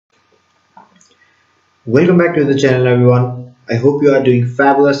Welcome back to the channel everyone. I hope you are doing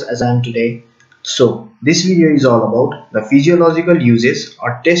fabulous as I am today. So this video is all about the physiological uses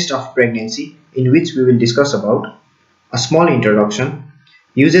or test of pregnancy, in which we will discuss about a small introduction,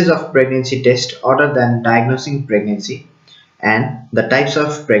 uses of pregnancy test other than diagnosing pregnancy, and the types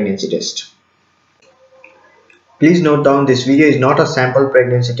of pregnancy test. Please note down, this video is not a sample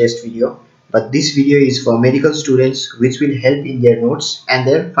pregnancy test video, but this video is for medical students, which will help in their notes and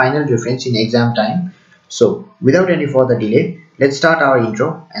their final reference in exam time. So without any further delay, let's start our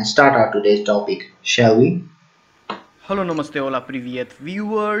intro and start our today's topic, shall we? Hello, namaste, hola, privyet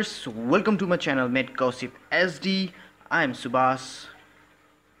viewers. Welcome to my channel MedgossipHD. I am Subhas.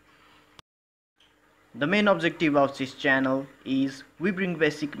 The main objective of this channel is we bring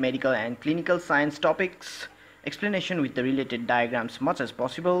basic medical and clinical science topics, explanation with the related diagrams much as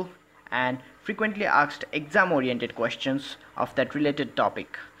possible, and frequently asked exam oriented questions of that related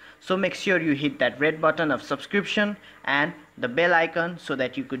topic. So make sure you hit that red button of subscription and the bell icon so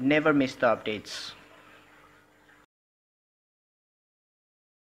that you could never miss the updates.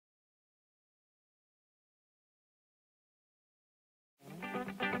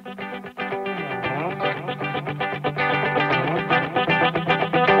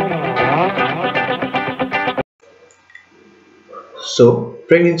 So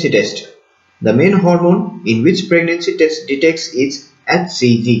pregnancy test. The main hormone in which pregnancy test detects is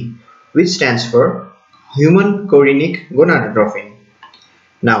HCG, which stands for human chorionic gonadotropin.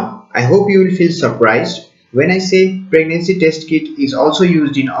 Now, I hope you will feel surprised when I say pregnancy test kit is also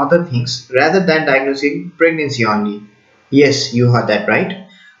used in other things rather than diagnosing pregnancy only. Yes, you heard that right.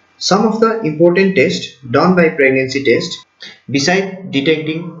 Some of the important tests done by pregnancy test besides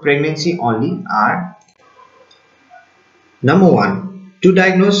detecting pregnancy only are: Number 1. To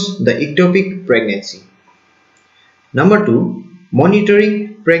diagnose the ectopic pregnancy. Number 2.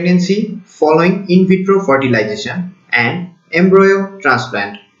 Monitoring pregnancy following in vitro fertilization and embryo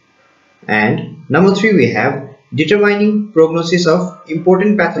transplant. And number 3, we have determining prognosis of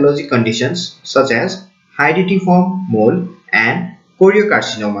important pathologic conditions such as hydatidiform mole and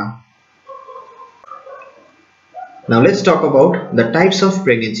choriocarcinoma. Now let's talk about the types of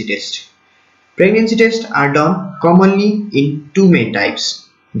pregnancy test. Pregnancy tests are done commonly in two main types.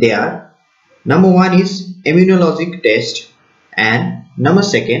 They are: number 1 is immunologic test and number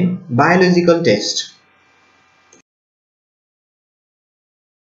 2 biological test.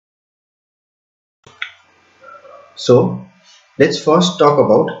 So let's first talk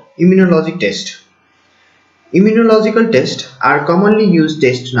about immunologic test. Immunological tests are commonly used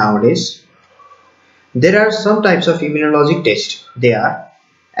tests nowadays. There are some types of immunologic tests. They are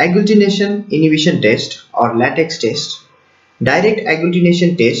agglutination inhibition test or latex test, direct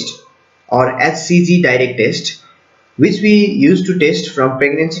agglutination test or HCG direct test, which we use to test from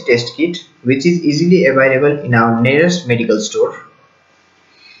pregnancy test kit, which is easily available in our nearest medical store.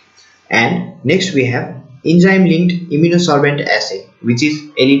 And next we have enzyme linked immunosorbent assay, which is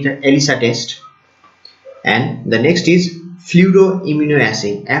ELISA test, and the next is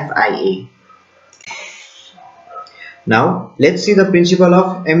fluoroimmunoassay, FIA. Now let's see the principle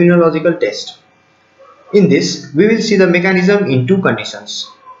of immunological test. In this we will see the mechanism in two conditions,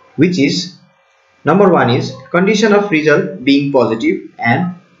 which is: number 1 is condition of result being positive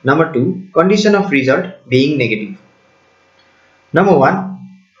and number 2 condition of result being negative. Number 1,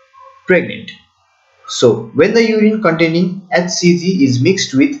 pregnant. So when the urine containing HCG is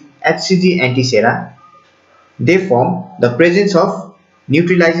mixed with HCG antisera, they form the presence of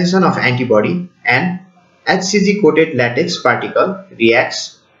neutralization of antibody, and HCG coated latex particle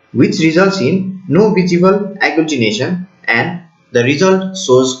reacts, which results in no visible agglutination, and the result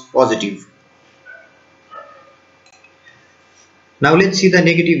shows positive. Now let's see the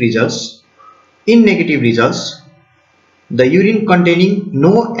negative results. In negative results, the urine containing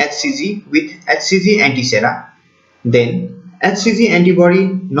no HCG with HCG antisera, then HCG antibody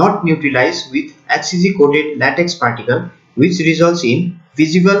not neutralized with HCG coated latex particle, which results in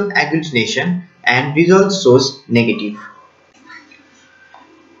visible agglutination, and result shows negative.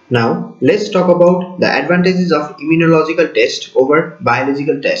 Now let's talk about the advantages of immunological test over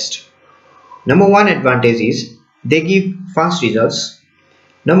biological test. Number 1 advantage is they give fast results.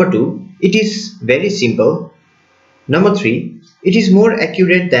 Number 2, it is very simple. Number 3, it is more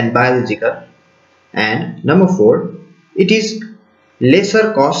accurate than biological. And number 4, it is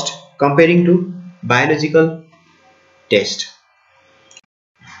lesser cost comparing to biological test.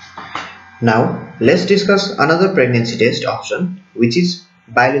 Now let's discuss another pregnancy test option, which is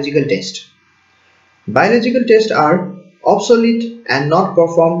biological test. Biological tests are obsolete and not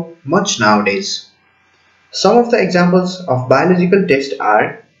performed much nowadays. Some of the examples of biological tests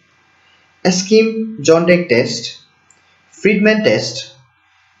are Eskim-Jondek test, Friedman test,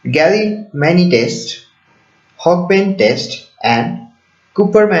 Galli-Manny test, Hogben test, and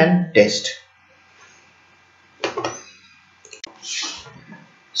Cooperman test.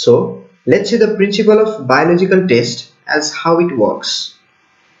 So let's see the principle of biological test as how it works.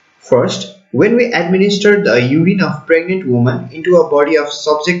 First, when we administer the urine of pregnant woman into a body of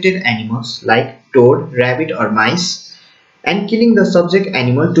subjected animals like toad, rabbit or mice and killing the subject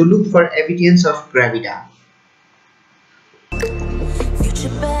animal to look for evidence of gravida.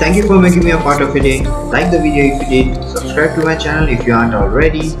 Thank you for making me a part of your day. Like the video if you did, subscribe to my channel if you aren't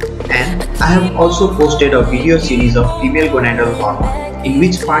already, and I have also posted a video series of female gonadal hormone in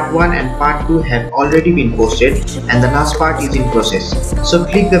which part 1 and part 2 have already been posted and the last part is in process. So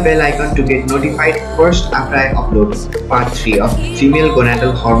click the bell icon to get notified first after I upload part 3 of female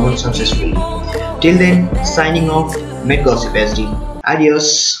gonadal hormone successfully. Till then, signing off, MedgossipHD.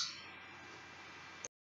 Adios.